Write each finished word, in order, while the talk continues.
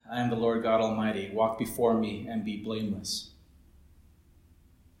am the Lord God Almighty. Walk before me and be blameless.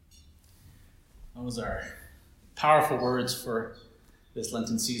 Those are powerful words for this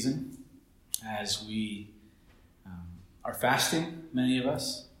Lenten season as we are fasting, many of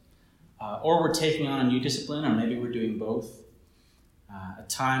us, or we're taking on a new discipline, or maybe we're doing both. A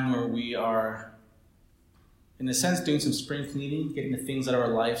time where we are, in a sense, doing some spring cleaning, getting the things out of our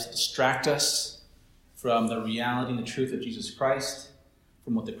lives that distract us from the reality and the truth of Jesus Christ,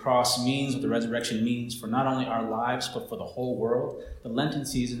 from what the cross means, what the resurrection means for not only our lives, but for the whole world. The Lenten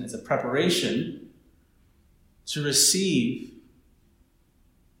season is a preparation to receive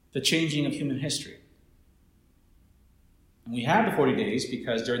the changing of human history. And we have the 40 days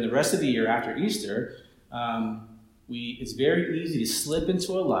because during the rest of the year after Easter, it's very easy to slip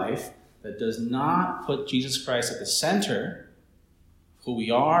into a life that does not put Jesus Christ at the center of who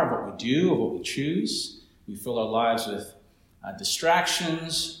we are, of what we do, of what we choose. We fill our lives with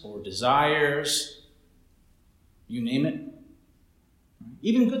distractions or desires, you name it.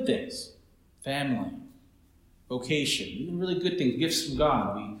 Even good things, family, vocation, even really good things, gifts from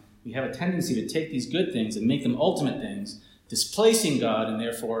God. We have a tendency to take these good things and make them ultimate things, displacing God, and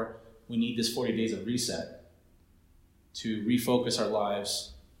therefore we need this 40 days of reset to refocus our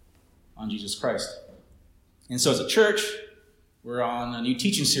lives on Jesus Christ. And so as a church, we're on a new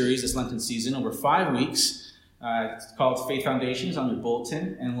teaching series this Lenten season over 5 weeks. It's called Faith Foundations on your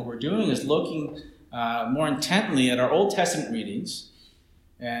bulletin. And what we're doing is looking more intently at our Old Testament readings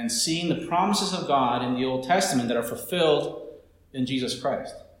and seeing the promises of God in the Old Testament that are fulfilled in Jesus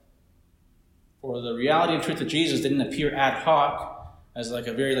Christ. For the reality and truth of Jesus didn't appear ad hoc as like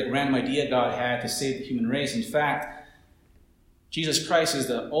a very random idea God had to save the human race. In fact, Jesus Christ is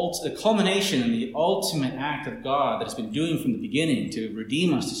the culmination and the ultimate act of God that has been doing from the beginning to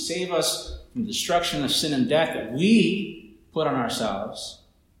redeem us, to save us from the destruction of sin and death that we put on ourselves.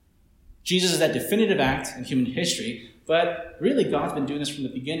 Jesus is that definitive act in human history, but really God's been doing this from the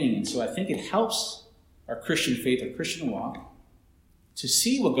beginning. And so I think it helps our Christian faith, our Christian walk, to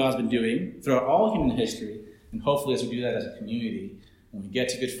see what God's been doing throughout all human history. And hopefully as we do that as a community, when we get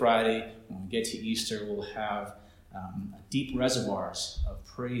to Good Friday, when we get to Easter, we'll have deep reservoirs of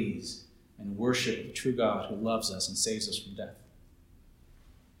praise and worship of the true God who loves us and saves us from death.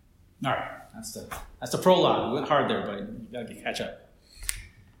 All right, that's the prologue. We went hard there, but you got to catch up.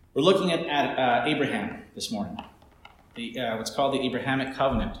 We're looking at Abraham this morning, what's called the Abrahamic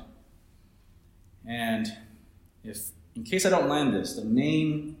covenant. And in case I don't land this, I'm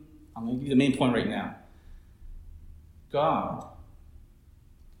going to give you the main point right now. God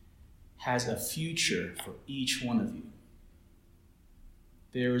has a future for each one of you.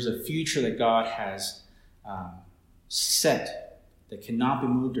 There is a future that God has set that cannot be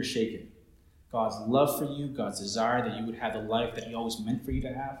moved or shaken. God's love for you, God's desire that you would have the life that He always meant for you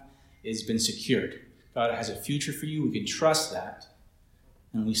to have, has been secured. God has a future for you. We can trust that.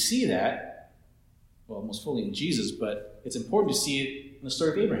 And we see that, well, most fully in Jesus, but it's important to see it in the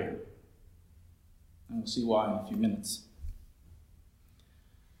story of Abraham. And we'll see why in a few minutes.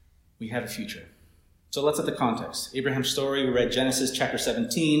 We have a future. So let's set the context. Abraham's story, we read Genesis chapter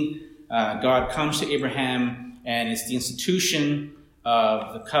 17. God comes to Abraham, and it's the institution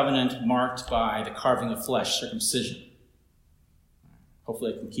of the covenant marked by the carving of flesh, circumcision.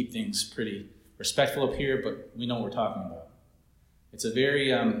 Hopefully I can keep things pretty respectful up here, but we know what we're talking about. It's a very,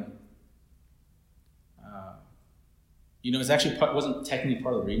 it actually wasn't technically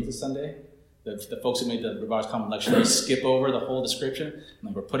part of the readings this Sunday. The folks who made the Revised Common Lecture, they skip over the whole description,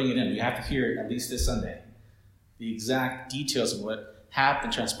 and we're putting it in. We have to hear it at least this Sunday. The exact details of what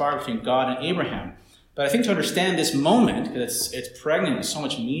happened, transpired between God and Abraham. But I think to understand this moment, because it's pregnant with so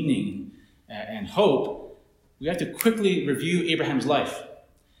much meaning and hope, we have to quickly review Abraham's life.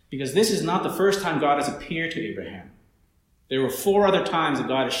 Because this is not the first time God has appeared to Abraham. There were 4 other times that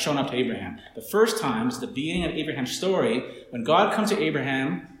God has shown up to Abraham. The first time is the beginning of Abraham's story, when God comes to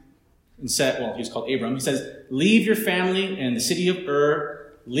Abraham and said, well, he was called Abram. He says, leave your family and the city of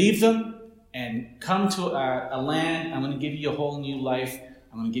Ur, leave them and come to a land. I'm going to give you a whole new life.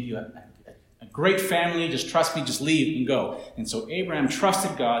 I'm going to give you a great family. Just trust me. Just leave and go. And so Abraham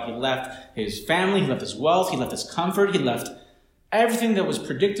trusted God. He left his family. He left his wealth. He left his comfort. He left everything that was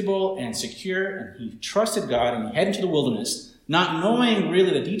predictable and secure. And he trusted God, and he headed into the wilderness, not knowing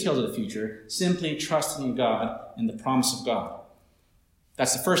really the details of the future, simply trusting in God and the promise of God.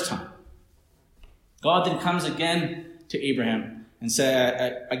 That's the first time. God then comes again to Abraham and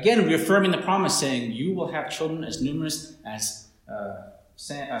again reaffirming the promise, saying, you will have children as numerous as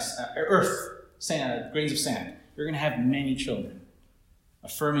grains of sand. You're going to have many children.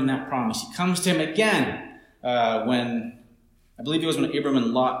 Affirming that promise. He comes to him again when I believe it was when Abram and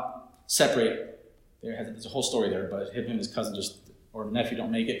Lot separate. There's a whole story there, but him and his cousin or nephew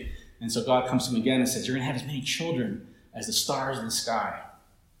don't make it. And so God comes to him again and says, you're going to have as many children as the stars in the sky.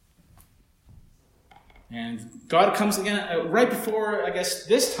 And God comes again, right before, I guess,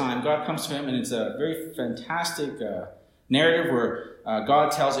 this time, God comes to him, and it's a very fantastic narrative where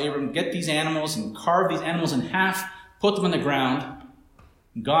God tells Abram, get these animals and carve these animals in half, put them on the ground.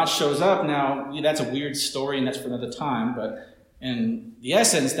 And God shows up. Now, that's a weird story, and that's for another time, but in the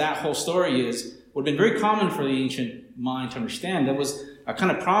essence, that whole story would have been very common for the ancient mind to understand. That was a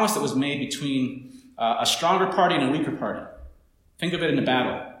kind of promise that was made between a stronger party and a weaker party. Think of it in a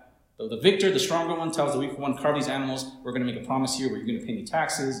battle. The victor, the stronger one, tells the weaker one, carve these animals. We're going to make a promise here where you're going to pay me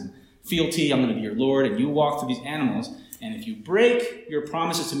taxes and fealty. I'm going to be your Lord. And you walk through these animals. And if you break your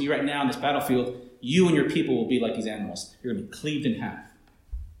promises to me right now in this battlefield, you and your people will be like these animals. You're going to be cleaved in half.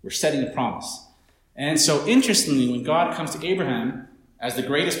 We're setting a promise. And so interestingly, when God comes to Abraham, as the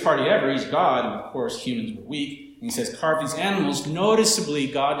greatest party ever, he's God, and of course humans were weak, and he says, carve these animals. Noticeably,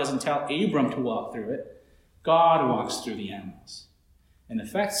 God doesn't tell Abram to walk through it. God walks through the animals. In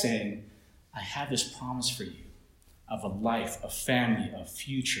effect saying, I have this promise for you of a life, a family, a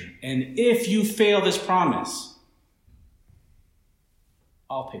future. And if you fail this promise,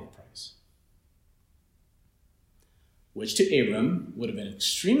 I'll pay the price. Which to Abram would have been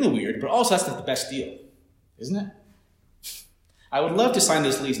extremely weird, but also that's the best deal, isn't it? I would love to sign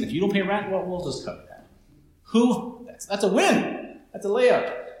this lease, and if you don't pay rent, well, we'll just cover that. That's a win. That's a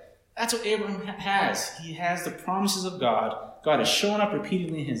layup. That's what Abram has. He has the promises of God. God has shown up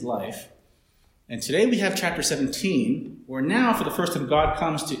repeatedly in his life. And today we have chapter 17, where now for the first time God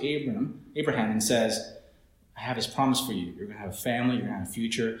comes to Abraham and says, I have this promise for you. You're going to have a family, you're going to have a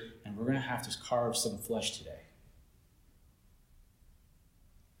future, and we're going to have to carve some flesh today.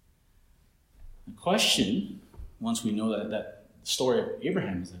 The question, once we know that story of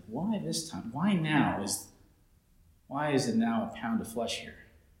Abraham, is like, why this time? Why now? Why is it now a pound of flesh here?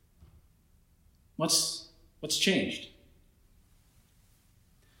 What's changed?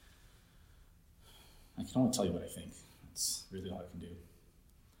 I can only tell you what I think. That's really all I can do.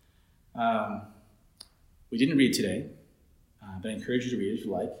 We didn't read today, but I encourage you to read it if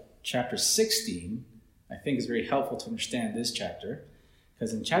you like. Chapter 16, I think, is very helpful to understand this chapter,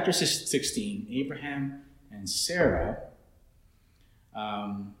 because in chapter 16, Abraham and Sarah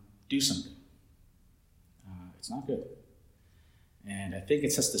do something. It's not good. And I think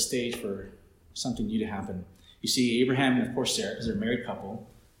it sets the stage for something new to happen. You see, Abraham and, of course, Sarah, because they're a married couple,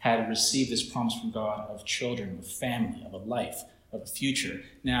 had received this promise from God of children, of family, of a life, of a future.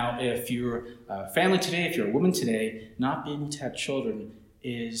 Now, if you're a family today, if you're a woman today, not being able to have children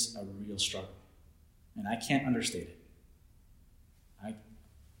is a real struggle. And I can't understate it.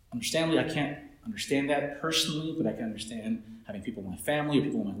 Understandably, I can't understand that personally, but I can understand having people in my family or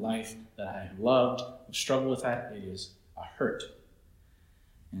people in my life that I have loved who struggle with that. It is a hurt.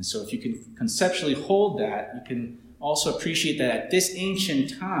 And so if you can conceptually hold that, you can also appreciate that at this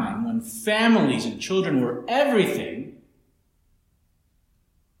ancient time, when families and children were everything,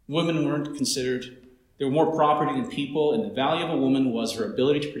 women weren't considered, they were more property than people, and the value of a woman was her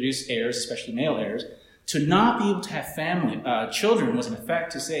ability to produce heirs, especially male heirs. To not be able to have children was in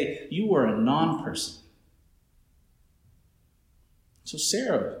effect to say you were a non-person. So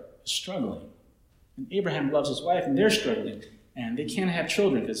Sarah is struggling, and Abraham loves his wife, and they're struggling, and they can't have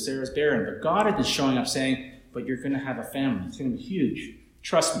children because Sarah's barren. But God is showing up saying, but you're going to have a family. It's going to be huge.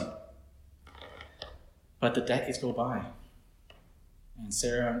 Trust me. But the decades go by. And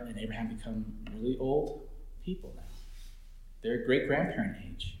Sarah and Abraham become really old people now. They're great-grandparent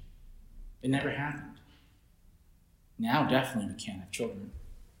age. It never happened. Now, definitely, we can't have children.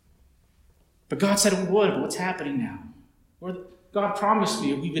 But God said we would, but what's happening now? God promised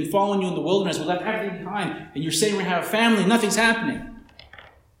me, we've been following you in the wilderness, we left everything behind, and you're saying we're going to have a family, nothing's happening.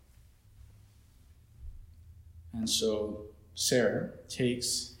 And so Sarah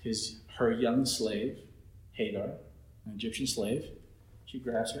takes her young slave, Hagar, an Egyptian slave. She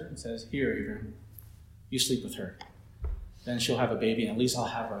grabs her and says, here, Abraham, you sleep with her. Then she'll have a baby, and at least I'll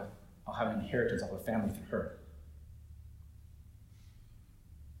have an inheritance, I'll have a family through her.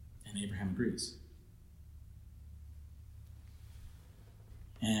 And Abraham agrees.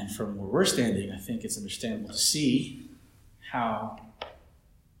 And from where we're standing, I think it's understandable to see how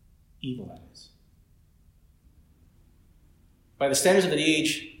evil that is. By the standards of the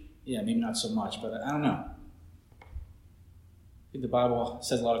age, yeah, maybe not so much, but I don't know. I think the Bible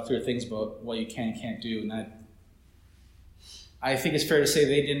says a lot of clear things about what you can and can't do, and I think it's fair to say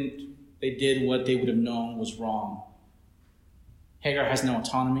they did what they would have known was wrong. Hagar has no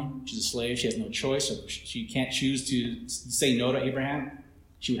autonomy. She's a slave. She has no choice. So she can't choose to say no to Abraham.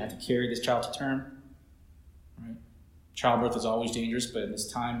 She would have to carry this child to term. Right? Childbirth is always dangerous, but in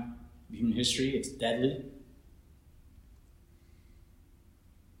this time of human history, it's deadly.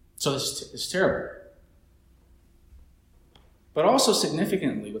 So it's terrible. But also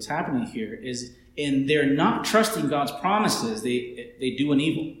significantly, what's happening here is in their not trusting God's promises, they do an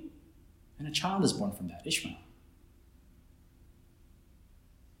evil. And a child is born from that, Ishmael.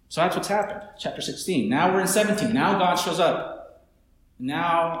 So that's what's happened. Chapter 16. Now we're in 17. Now God shows up.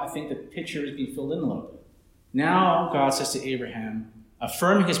 Now I think the picture is being filled in a little bit. Now God says to Abraham,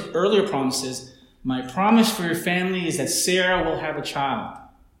 affirming his earlier promises, my promise for your family is that Sarah will have a child.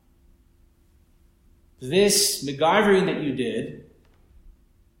 This MacGyvering that you did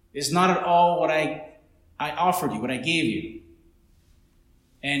is not at all what I offered you, what I gave you.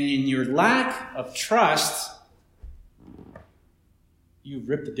 And in your lack of trust, you've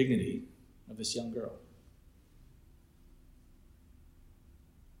ripped the dignity of this young girl.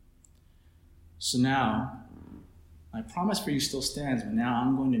 So now, my promise for you still stands, but now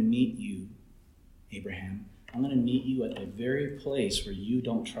I'm going to meet you, Abraham. I'm going to meet you at the very place where you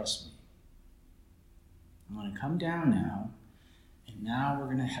don't trust me. I'm going to come down now, and now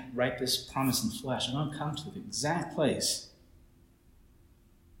we're going to write this promise in flesh. I'm going to come to the exact place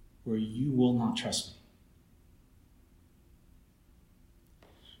where you will not trust me.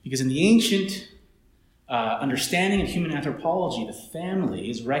 Because in the ancient understanding of human anthropology, the family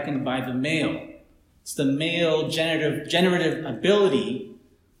is reckoned by the male. It's the male generative ability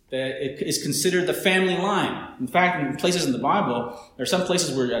that is considered the family line. In fact, in places in the Bible, there are some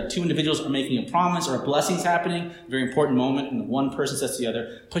places where two individuals are making a promise or a blessing is happening, a very important moment, and one person says to the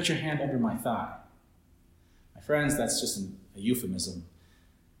other, put your hand under my thigh. My friends, that's just a euphemism.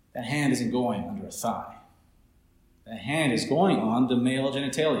 That hand isn't going under a thigh. That hand is going on the male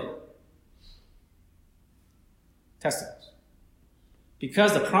genitalia. Testicles.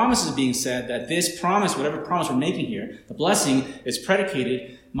 Because the promise is being said that this promise, whatever promise we're making here, the blessing is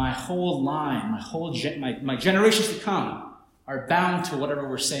predicated, my whole line, my generations to come are bound to whatever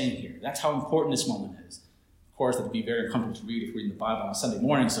we're saying here. That's how important this moment is. Of course, that would be very uncomfortable to read if we're reading the Bible on a Sunday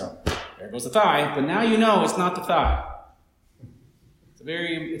morning, so there goes the thigh. But now you know it's not the thigh.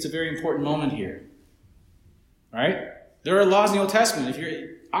 It's a very important moment here. Right? There are laws in the Old Testament. If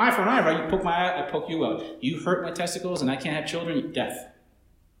you're eye for an eye, right? You poke my eye, I poke you out. You hurt my testicles and I can't have children, death.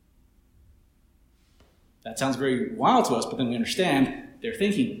 That sounds very wild to us, but then we understand they're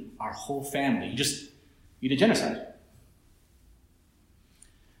thinking, our whole family. You did genocide.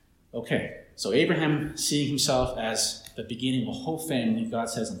 Okay, so Abraham seeing himself as the beginning of a whole family, God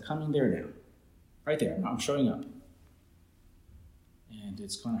says, I'm coming there now. Right there, I'm showing up. And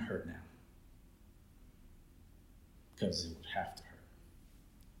it's going to hurt now. Because it would have to hurt.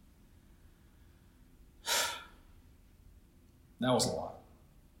 That was a lot.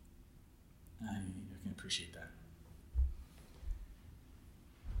 I can appreciate that.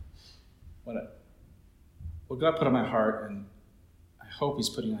 What God put on my heart, and I hope He's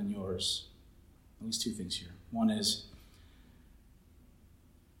putting on yours, at least two things here. One is,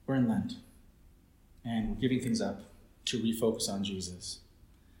 we're in Lent, and we're giving things up to refocus on Jesus.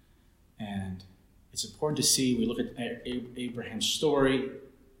 And it's important to see, we look at Abraham's story,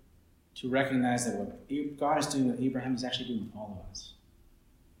 to recognize that what God is doing with Abraham is actually doing with all of us.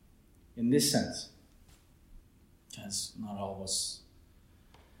 In this sense, because not all of us.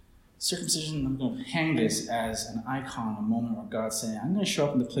 Circumcision, I'm going to hang this as an icon, a moment where God's saying, I'm going to show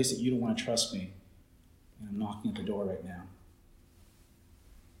up in the place that you don't want to trust me. And I'm knocking at the door right now.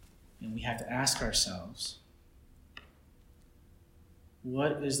 And we have to ask ourselves,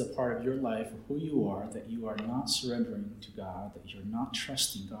 what is the part of your life or who you are that you are not surrendering to God, that you're not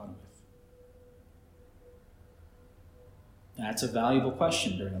trusting God with? That's a valuable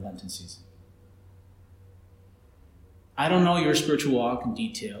question during the Lenten season. I don't know your spiritual walk in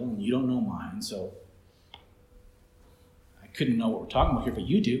detail, and you don't know mine, so I couldn't know what we're talking about here, but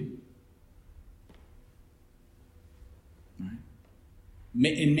you do. Right?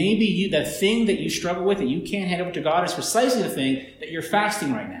 And maybe that thing that you struggle with, that you can't hand over to God, is precisely the thing that you're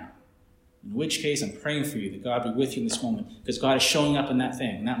fasting right now. In which case, I'm praying for you that God be with you in this moment, because God is showing up in that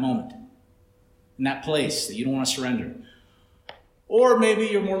thing, in that moment, in that place that you don't want to surrender. Or maybe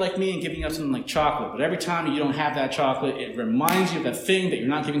you're more like me and giving up something like chocolate, but every time you don't have that chocolate, it reminds you of that thing that you're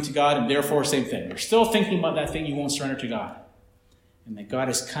not giving to God, and therefore, same thing. You're still thinking about that thing you won't surrender to God. And that God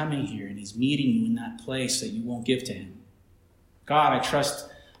is coming here, and He's meeting you in that place that you won't give to Him. God, I trust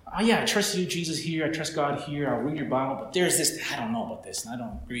you, Jesus, here. I trust God here. I'll read your Bible, but there's this, I don't know about this, and I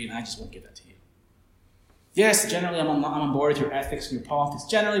don't agree, and I just won't give that to you. Yes, generally I'm on board with your ethics and your politics,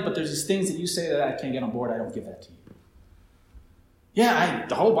 generally, but there's these things that you say that I can't get on board, I don't give that to you. Yeah,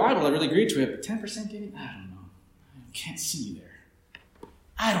 the whole Bible, I really agree to it, but 10% giving, I don't know. I can't see you there.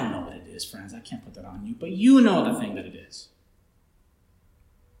 I don't know what it is, friends. I can't put that on you, but you know the thing that it is.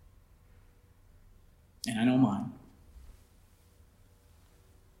 And I know mine.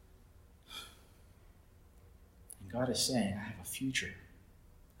 And God is saying, I have a future.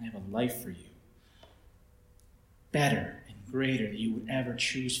 I have a life for you. Better and greater than you would ever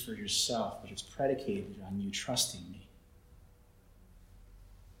choose for yourself, but it's predicated on you trusting me.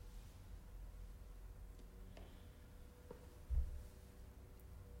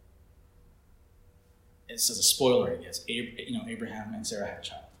 It's as a spoiler, I guess. Abraham and Sarah had a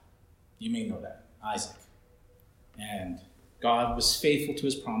child. You may know that, Isaac. And God was faithful to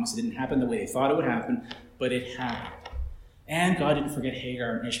his promise. It didn't happen the way they thought it would happen, but it happened. And God didn't forget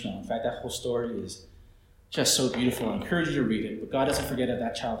Hagar and Ishmael. In fact, that whole story is just so beautiful. I encourage you to read it. But God doesn't forget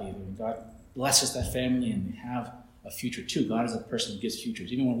that child either. And God blesses that family, and they have a future too. God is a person who gives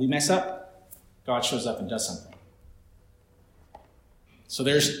futures. Even when we mess up, God shows up and does something. So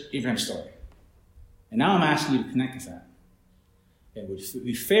there's Abraham's story. And now I'm asking you to connect with that. It would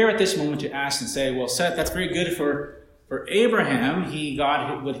be fair at this moment to ask and say, well, Seth, that's very good for Abraham. He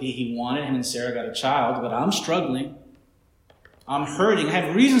got what he wanted. Him and Sarah got a child, but I'm struggling. I'm hurting. I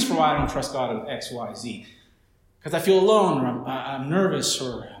have reasons for why I don't trust God of X, Y, Z. Because I feel alone, or I'm nervous,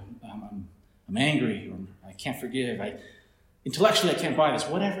 or I'm angry, or I can't forgive. Intellectually, I can't buy this.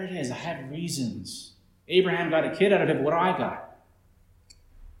 Whatever it is, I have reasons. Abraham got a kid out of it, but what do I got?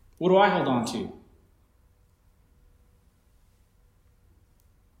 What do I hold on to?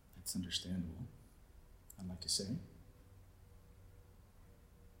 That's understandable, I'd like to say.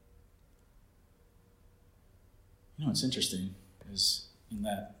 You know what's interesting is in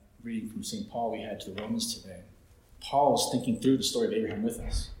that reading from St. Paul we had to the Romans today, Paul is thinking through the story of Abraham with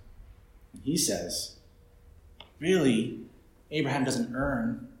us. And he says, really, Abraham doesn't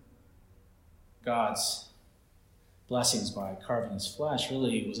earn God's blessings by carving his flesh.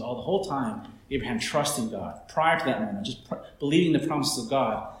 Really, it was all the whole time Abraham trusting God. Prior to that moment, just believing the promises of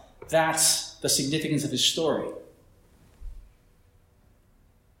God. That's the significance of his story.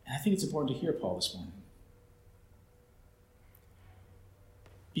 And I think it's important to hear Paul this morning.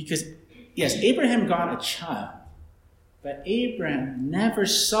 Because, yes, Abraham got a child, but Abraham never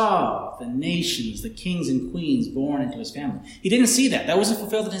saw the nations, the kings and queens born into his family. He didn't see that. That wasn't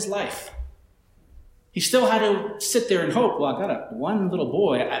fulfilled in his life. He still had to sit there and hope, well, I got one little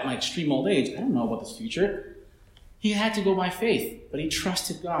boy at my extreme old age. I don't know about this future. He had to go by faith, but he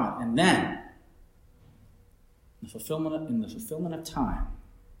trusted God. And then, in the fulfillment of time,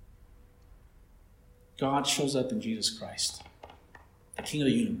 God shows up in Jesus Christ, the King of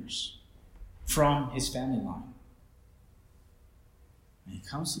the universe, from his family line. And he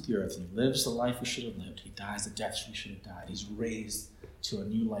comes to the earth and he lives the life we should have lived. He dies the death we should have died. He's raised to a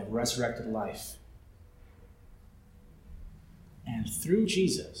new life, resurrected life. And through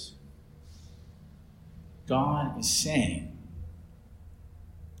Jesus, God is saying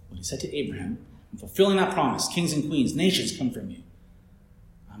what he said to Abraham, I'm fulfilling that promise. Kings and queens, nations come from you.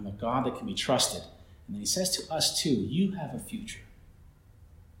 I'm a God that can be trusted. And then he says to us too, you have a future.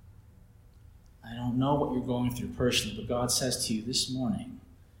 I don't know what you're going through personally, but God says to you this morning,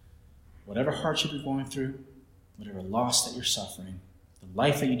 whatever hardship you're going through, whatever loss that you're suffering, the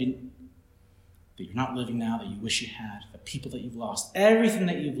life that you're not living now, that you wish you had, the people that you've lost, everything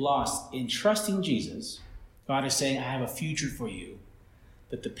that you've lost in trusting Jesus, God is saying, I have a future for you.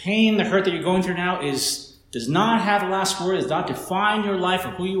 That the pain, the hurt that you're going through now does not have the last word, does not define your life or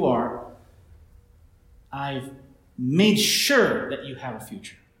who you are. I've made sure that you have a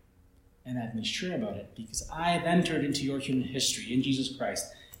future. And I've made sure about it because I've entered into your human history in Jesus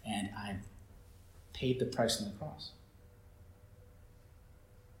Christ and I've paid the price on the cross.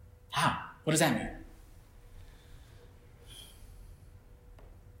 How? What does that mean?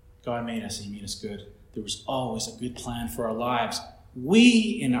 God made us and he made us good. There was always a good plan for our lives.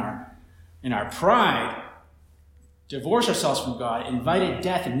 We, in our pride, divorced ourselves from God, invited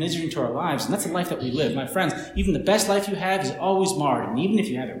death and misery into our lives, and that's the life that we live. My friends, even the best life you have is always marred, and even if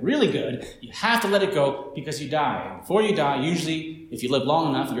you have it really good, you have to let it go because you die. And before you die, usually, if you live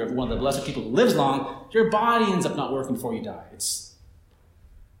long enough, you're one of the blessed people who lives long, your body ends up not working before you die.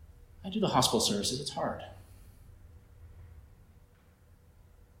 I do the hospital services, it's hard.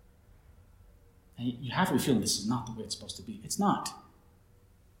 And you have to be feeling this is not the way it's supposed to be. It's not.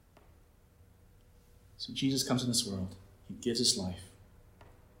 So Jesus comes in this world. He gives us life.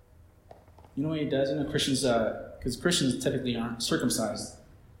 You know what he does? Christians, because Christians typically aren't circumcised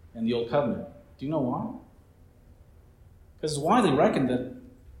in the Old Covenant. Do you know why? Because it's widely reckoned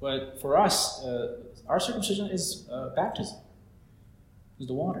that for us, our circumcision is baptism. It's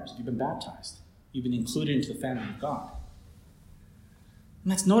the waters. You've been baptized. You've been included into the family of God.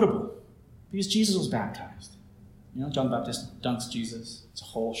 And that's notable because Jesus was baptized. John the Baptist dunks Jesus. It's a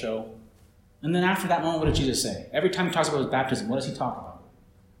whole show. And then after that moment, what did Jesus say? Every time he talks about his baptism, what does he talk about?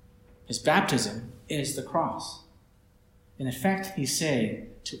 His baptism is the cross. In effect, he's saying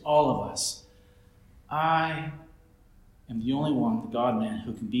to all of us, I am the only one, the God-man,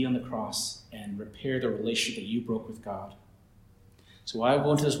 who can be on the cross and repair the relationship that you broke with God. So I will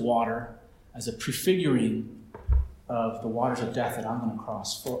go into this water as a prefiguring of the waters of death that I'm going to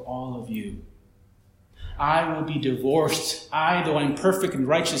cross for all of you. I will be divorced. I, though I'm perfect and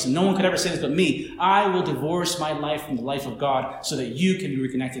righteous, and no one could ever say this but me, I will divorce my life from the life of God so that you can be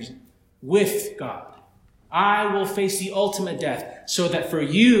reconnected with God. I will face the ultimate death so that for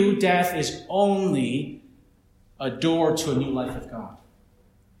you, death is only a door to a new life with God.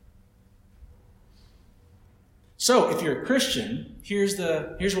 So, if you're a Christian, here's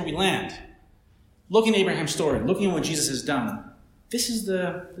where we land. Looking at Abraham's story, looking at what Jesus has done, this is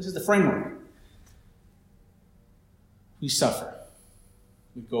the framework. We suffer.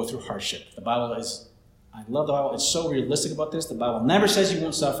 We go through hardship. I love the Bible. It's so realistic about this. The Bible never says you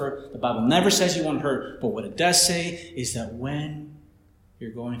won't suffer. The Bible never says you won't hurt. But what it does say is that when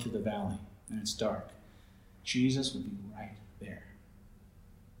you're going through the valley and it's dark, Jesus will be right there.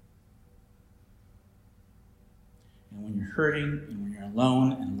 And when you're hurting and when you're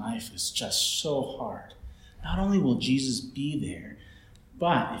alone and life is just so hard, not only will Jesus be there,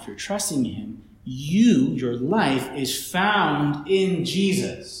 but if you're trusting him, your life is found in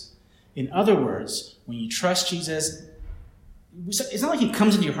Jesus. In other words, when you trust Jesus, it's not like he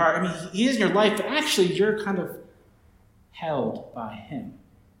comes into your heart. I mean, he is in your life, but actually you're kind of held by him.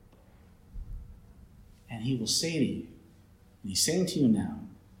 And he will say to you, and he's saying to you now,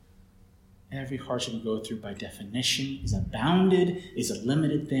 every hardship you go through by definition is is a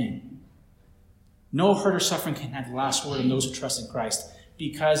limited thing. No hurt or suffering can have the last word in those who trust in Christ,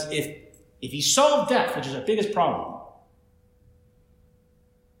 because if he solved death, which is our biggest problem,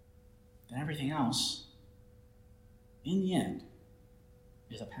 then everything else, in the end,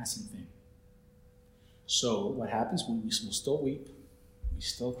 is a passing thing. So what happens? We will still weep, we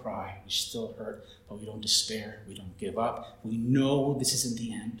still cry, we still hurt, but we don't despair, we don't give up. We know this isn't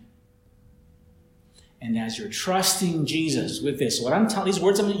the end. And as you're trusting Jesus with this, what I'm telling these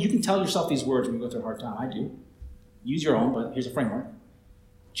words, you can tell yourself these words when you go through a hard time. I do. Use your own, but here's a framework.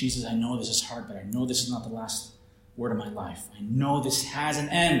 Jesus, I know this is hard, but I know this is not the last word of my life. I know this has an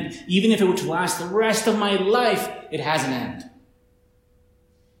end. Even if it were to last the rest of my life, it has an end.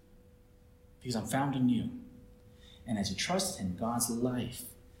 Because I'm found in you. And as you trust him, God's life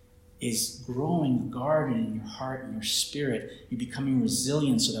is growing a garden in your heart and your spirit. You're becoming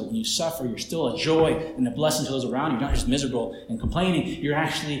resilient so that when you suffer, you're still a joy and a blessing to those around you. You're not just miserable and complaining. You're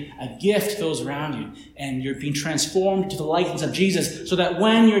actually a gift to those around you. And you're being transformed to the likeness of Jesus so that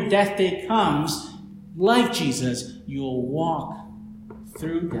when your death day comes, like Jesus, you'll walk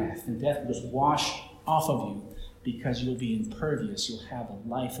through death. And death will just wash off of you because you'll be impervious. You'll have a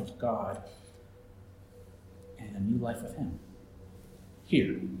life of God and a new life with him.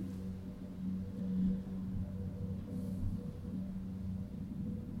 Here.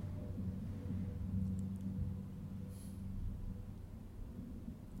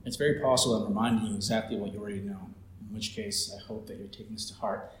 It's very possible I'm reminding you exactly what you already know, in which case I hope that you're taking this to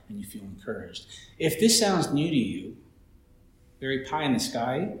heart and you feel encouraged. If this sounds new to you, very pie in the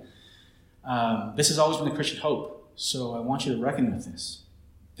sky, this has always been the Christian hope, so I want you to reckon with this.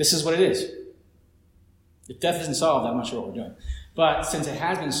 This is what it is. If death isn't solved, I'm not sure what we're doing. But since it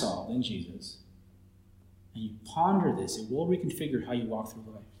has been solved in Jesus, and you ponder this, it will reconfigure how you walk through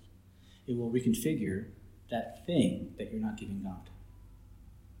life. It will reconfigure that thing that you're not giving God.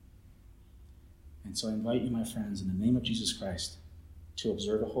 And so I invite you, my friends, in the name of Jesus Christ, to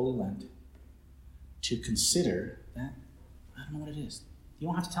observe a Holy Lent, to consider that, I don't know what it is. You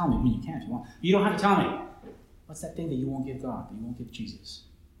don't have to tell me. I mean, you can if you want. You don't have to tell me. What's that thing that you won't give God, that you won't give Jesus?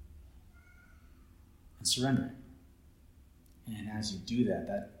 And surrender it. And as you do that,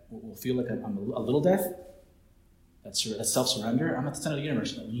 that will feel like a little death. That's self-surrender. I'm at the center of the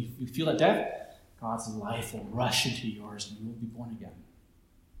universe. When you feel that death, God's life will rush into yours and you will be born again.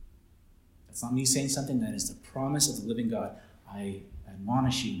 That's not me saying something. That is the promise of the living God. I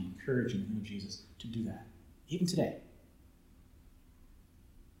admonish you and encourage you in the name of Jesus to do that, even today.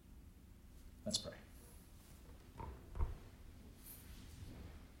 Let's pray.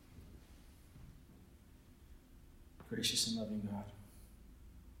 Gracious and loving God,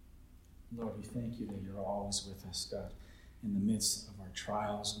 Lord, we thank you that you're always with us, God. in the midst of our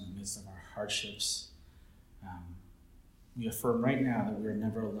trials, in the midst of our hardships. We affirm right now that we are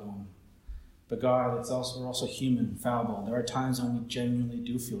never alone. But God, we're also human, fallible. There are times when we genuinely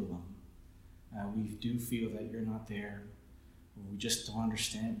do feel alone. We do feel that you're not there. We just don't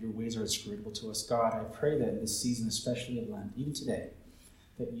understand. Your ways are inscrutable to us. God, I pray that in this season, especially of Lent, even today,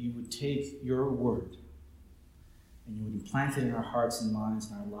 that you would take your word and you would implant it in our hearts and minds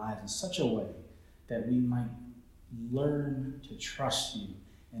and our lives in such a way that we might learn to trust you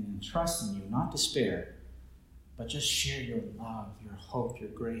and entrust in you, not despair, but just share your love, your hope, your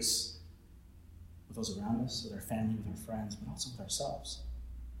grace with those around us, with our family, with our friends, but also with ourselves.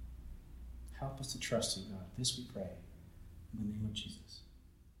 Help us to trust you, God. This we pray in the name of Jesus.